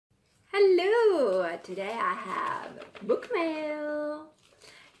Hello! Today I have book mail.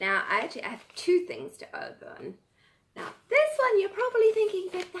 Now I actually have two things to open. Now this one you're probably thinking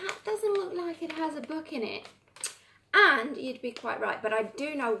that doesn't look like it has a book in it. And you'd be quite right, but I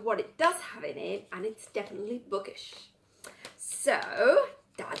do know what it does have in it, and it's definitely bookish. So,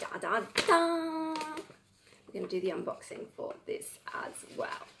 we're going to do the unboxing for this as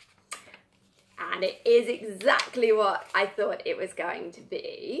well. And it is exactly what I thought it was going to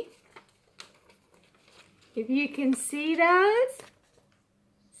be. If you can see those.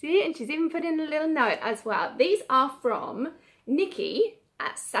 See, and she's even put in a little note as well. These are from Nikki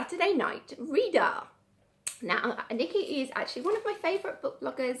at Saturday Night Reader. Now, Nikki is actually one of my favourite book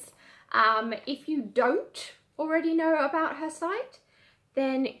bloggers. If you don't already know about her site,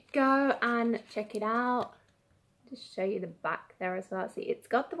 then go and check it out. Just show you the back there as well. See, it's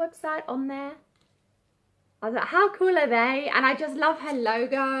got the website on there. I was like, how cool are they? And I just love her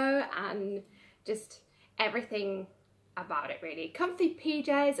logo and just everything about it, really. Comfy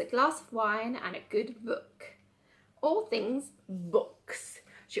PJs, a glass of wine, and a good book. All things books.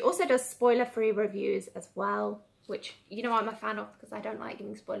 She also does spoiler-free reviews as well, which, you know, I'm a fan of because I don't like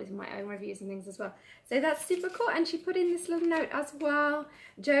giving spoilers in my own reviews and things as well. So that's super cool. And she put in this little note as well.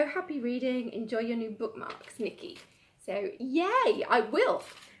 Joe, happy reading. Enjoy your new bookmarks, Nikki. So yay, I will.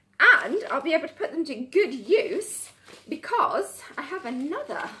 And I'll be able to put them to good use because I have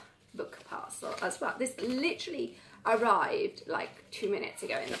another book parcel as well. This literally arrived like 2 minutes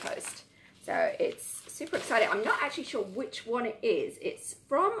ago in the post. So it's super exciting. I'm not actually sure which one it is. It's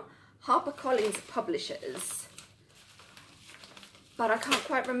from HarperCollins Publishers, but I can't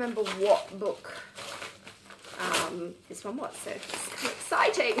quite remember what book this one was. So it's kind of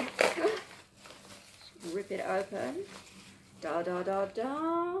exciting. Rip it open. Da da da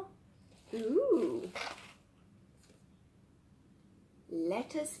da. Ooh.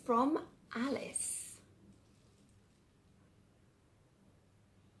 Letters from Alice.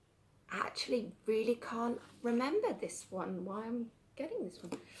 I actually really can't remember this one, why I'm getting this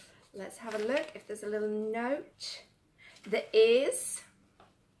one. Let's have a look if there's a little note. There is.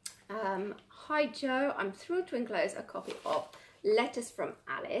 Hi Joe, I'm thrilled to enclose a copy of Letters from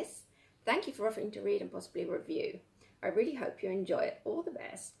Alice. Thank you for offering to read and possibly review. I really hope you enjoy it. All the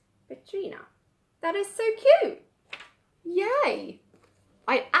best, Petrina. That is so cute. Yay.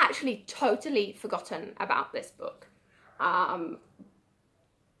 I'd actually totally forgotten about this book.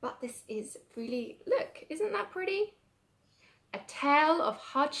 But this is really, look, isn't that pretty? A tale of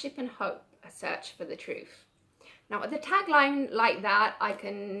hardship and hope, a search for the truth. Now with a tagline like that, I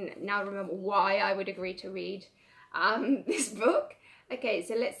can now remember why I would agree to read this book. Okay,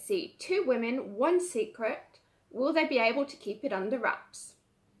 so let's see. 2 women, 1 secret. Will they be able to keep it under wraps?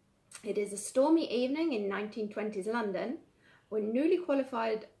 It is a stormy evening in 1920s London when newly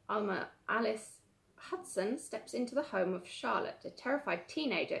qualified alma Alice Hudson steps into the home of Charlotte, a terrified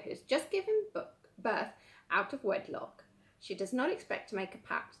teenager who's just given birth out of wedlock. She does not expect to make a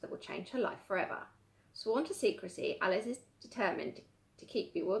pact that will change her life forever. Sworn to secrecy, Alice is determined to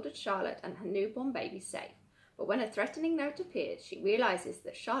keep bewildered Charlotte and her newborn baby safe. But when a threatening note appears, she realises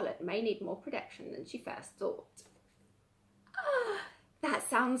that Charlotte may need more protection than she first thought. Ah, that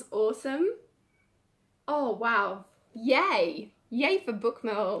sounds awesome. Oh, wow. Yay. Yay for book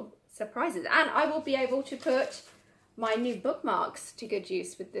mail surprises. And I will be able to put my new bookmarks to good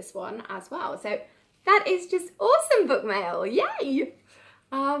use with this one as well. So that is just awesome book mail. Yay.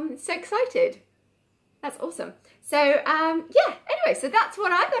 So excited. That's awesome. So, yeah, anyway, so that's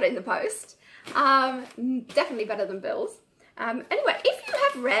what I got in the post. Definitely better than Bill's. Anyway, if you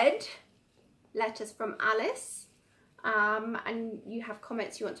have read Letters from Alice and you have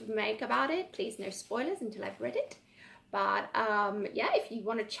comments you want to make about it, please no spoilers until I've read it. But yeah, if you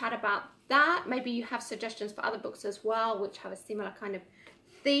want to chat about that, maybe you have suggestions for other books as well which have a similar kind of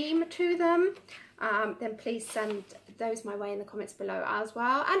theme to them, then please send those my way in the comments below as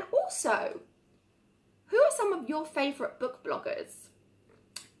well. And also, who are some of your favourite book bloggers?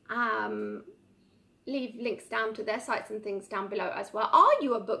 Leave links down to their sites and things down below as well. Are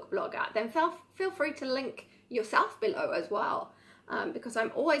you a book blogger? Then feel free to link yourself below as well, because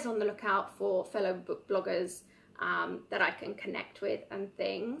I'm always on the lookout for fellow book bloggers that I can connect with and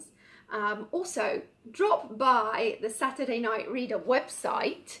things. Also, drop by the Saturday Night Reader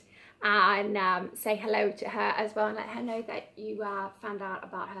website and say hello to her as well and let her know that you found out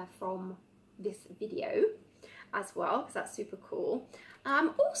about her from this video as well, because that's super cool.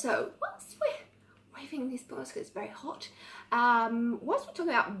 Also, whilst we're waving these books because it's very hot, whilst we're talking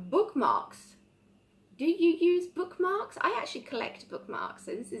about bookmarks, do you use bookmarks? I actually collect bookmarks,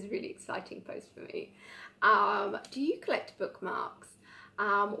 so this is a really exciting post for me. Do you collect bookmarks?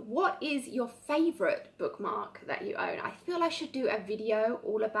 What is your favorite bookmark that you own? I feel I should do a video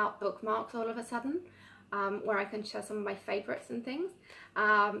all about bookmarks all of a sudden, where I can share some of my favorites and things.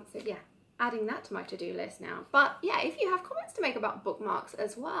 So yeah, adding that to my to-do list now. But yeah, if you have comments to make about bookmarks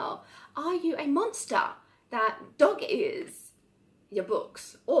as well, are you a monster that dog ears your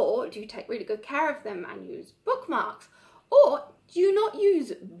books, or do you take really good care of them and use bookmarks? Or do you not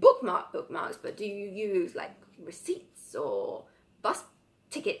use bookmarks, but do you use like receipts or bus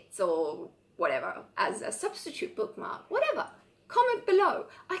tickets or whatever as a substitute bookmark? Whatever, comment below.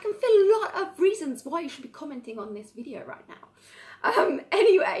 I can feel a lot of reasons why you should be commenting on this video right now.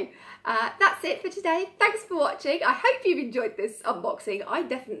 Anyway, that's it for today. Thanks for watching. I hope you've enjoyed this unboxing. I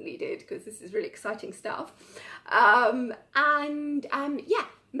definitely did, because this is really exciting stuff. Yeah,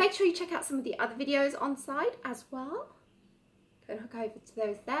 make sure you check out some of the other videos on site as well. Go and hook over to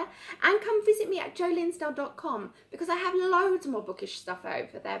those there, and come visit me at jolinsdell.com, because I have loads more bookish stuff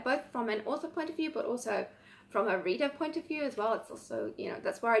over there, both from an author point of view but also from a reader point of view as well. It's also, you know,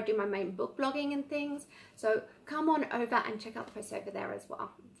 that's where I do my main book blogging and things, so come on over and check out the posts over there as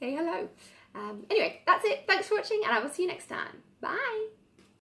well. Say hello. Anyway, that's it. Thanks for watching, and I will see you next time. Bye.